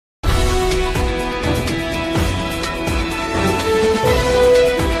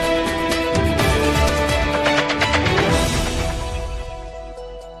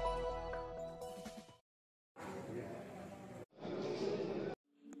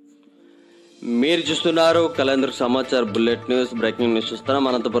మీరు చూస్తున్నారు కళేంద్ర Samachar bullet news. Breaking news చూస్తున్నాం.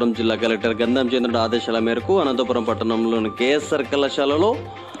 అనంతపురం జిల్లా కలెక్టర్ గంధం చంద్రుడి ఆదేశాల మేరకు అనంతపురం పట్టణంలోని కేఎస్ఆర్ కళాశాలలో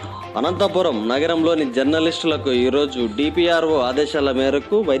అనంతపురం నగరంలోని జర్నలిస్టులకు ఈరోజు డిపిఆర్ఓ ఆదేశాల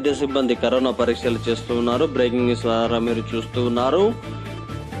మేరకు వైద్య సిబ్బంది కరోనా పరీక్షలు చేస్తూ ఉన్నారు. బ్రేకింగ్ న్యూస్ ద్వారా మీరు చూస్తూ ఉన్నారు.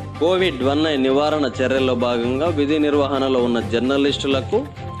 కోవిడ్-19 నివారణ చర్యల్లో భాగంగా విధి నిర్వహణలో ఉన్న జర్నలిస్టులకు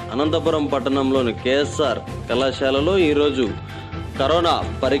అనంతపురం పట్టణంలోని కేఎస్ఆర్ కళాశాలలో ఈరోజు కరోనా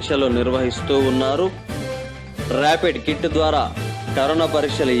పరీక్షలు నిర్వహిస్తూ ఉన్నారు. ర్యాపిడ్ కిట్ ద్వారా కరోనా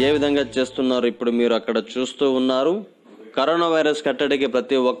పరీక్షలు ఏ విధంగా చేస్తున్నారు ఇప్పుడు మీరు అక్కడ చూస్తూ ఉన్నారు. కరోనా వైరస్ కట్టడికి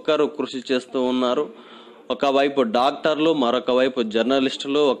ప్రతి ఒక్కరూ కృషి చేస్తూ ఉన్నారు. ఒకవైపు డాక్టర్లు, మరొక వైపు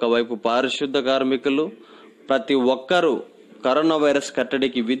జర్నలిస్టులు, ఒకవైపు పారిశుద్ధ కార్మికులు, ప్రతి ఒక్కరూ కరోనా వైరస్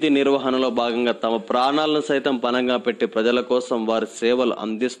కట్టడికి విధి నిర్వహణలో భాగంగా తమ ప్రాణాలను సైతం పణంగా పెట్టి ప్రజల కోసం వారి సేవలు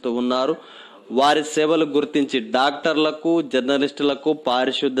అందిస్తూ ఉన్నారు. వారి సేవలు గుర్తించి డాక్టర్లకు, జర్నలిస్టులకు,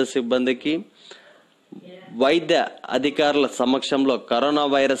 పారిశుద్ధ సిబ్బందికి వైద్య అధికారుల సమక్షంలో కరోనా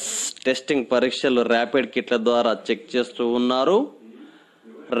వైరస్ టెస్టింగ్ పరీక్షలు ర్యాపిడ్ కిట్ల ద్వారా చెక్ చేస్తూ ఉన్నారు.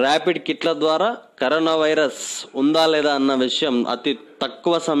 ర్యాపిడ్ కిట్ల ద్వారా కరోనా వైరస్ ఉందా లేదా అన్న విషయం అతి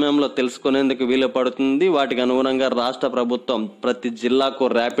తక్కువ సమయంలో తెలుసుకునేందుకు వీలు పడుతుంది. వాటికి అనుగుణంగా రాష్ట్ర ప్రభుత్వం ప్రతి జిల్లాకు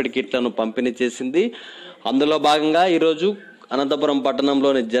ర్యాపిడ్ కిట్లను పంపిణీ చేసింది. అందులో భాగంగా ఈరోజు అనంతపురం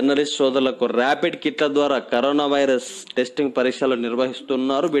పట్టణంలోని జర్నలిస్ట్ సోదరులకు ర్యాపిడ్ కిట్ల ద్వారా కరోనా వైరస్ టెస్టింగ్ పరీక్షలు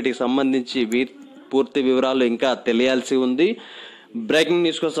నిర్వహిస్తున్నారు. వీటికి సంబంధించి పూర్తి వివరాలు ఇంకా తెలియాల్సి ఉంది. బ్రేకింగ్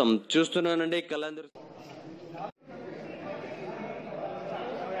న్యూస్ కోసం చూస్తున్నానండి కళేంద్ర.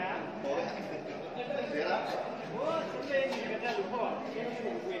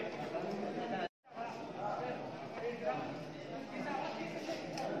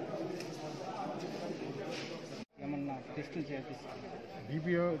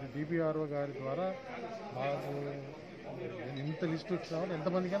 డిపిఆర్ఓ గారి ద్వారా మాకు ఇంత లిస్ట్ వచ్చిన వాళ్ళు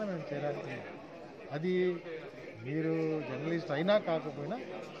ఎంతమందికైనా మేము చేయాలి. అది మీరు జర్నలిస్ట్ అయినా కాకపోయినా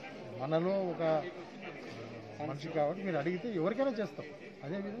మనలో ఒక మనిషి కాబట్టి మీరు అడిగితే ఎవరికైనా చేస్తాం.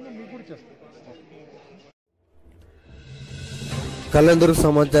 అదేవిధంగా మీకు కూడా చేస్తాం. కళేంద్ర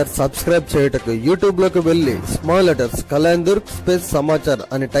సమాచార్ సబ్స్క్రైబ్ చేయుటకు యూట్యూబ్ లోకి వెళ్లి స్మాల్ లెటర్స్ కళేంద్ర స్పేస్ సమాచార్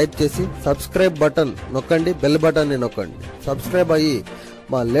అని టైప్ చేసి సబ్స్క్రైబ్ బటన్ నొక్కండి. బెల్ బటన్ ని నొక్కండి. సబ్స్క్రైబ్ అయ్యి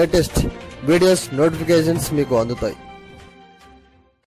మా లేటెస్ట్ వీడియోస్ నోటిఫికేషన్స్ మీకు అందుతాయి.